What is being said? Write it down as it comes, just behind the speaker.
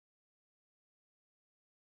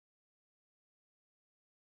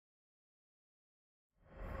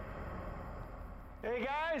Hey,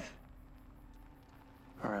 guys!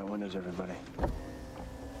 All right, when is everybody?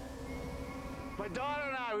 My daughter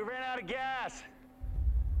and I, we ran out of gas.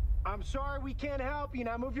 I'm sorry we can't help you.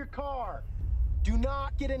 Now move your car. Do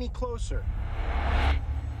not get any closer.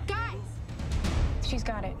 Guys! She's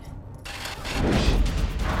got it.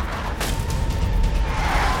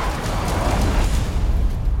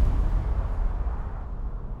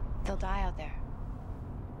 They'll die out there.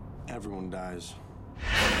 Everyone dies.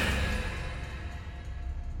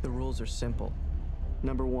 The rules are simple.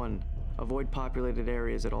 Number 1, avoid populated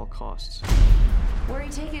areas at all costs. Where are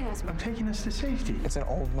you taking us? I'm taking us to safety. It's an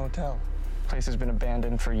old motel. Place has been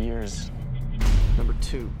abandoned for years. Number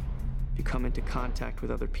 2, if you come into contact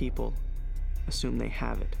with other people, assume they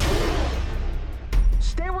have it.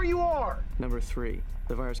 Stay where you are. Number 3,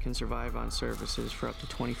 the virus can survive on surfaces for up to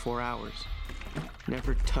 24 hours.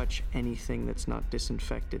 Never touch anything that's not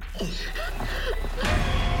disinfected.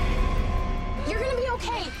 You're gonna be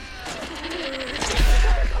okay.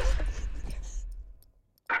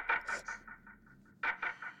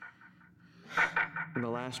 And the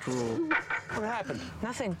last rule, What happened?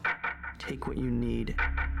 Nothing. take what you need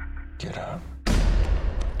Get up.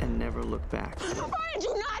 and never look back. Brian,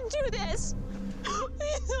 do not do this!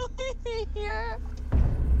 Please leave me here.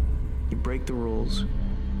 You break the rules,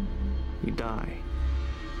 you die.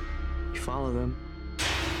 You follow them,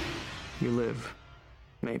 you live.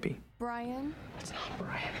 Maybe. Brian? It's not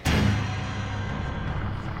Brian.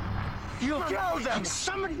 You killed them.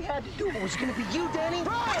 Somebody had to do it. Was it going to be you, Danny?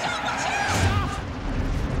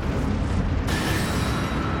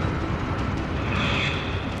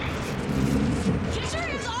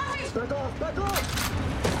 Back off! Back off!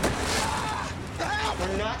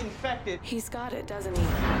 We're not infected. He's got it, doesn't he?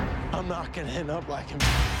 I'm not gonna end up like him.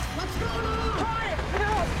 What's going on? Brian!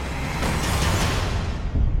 No!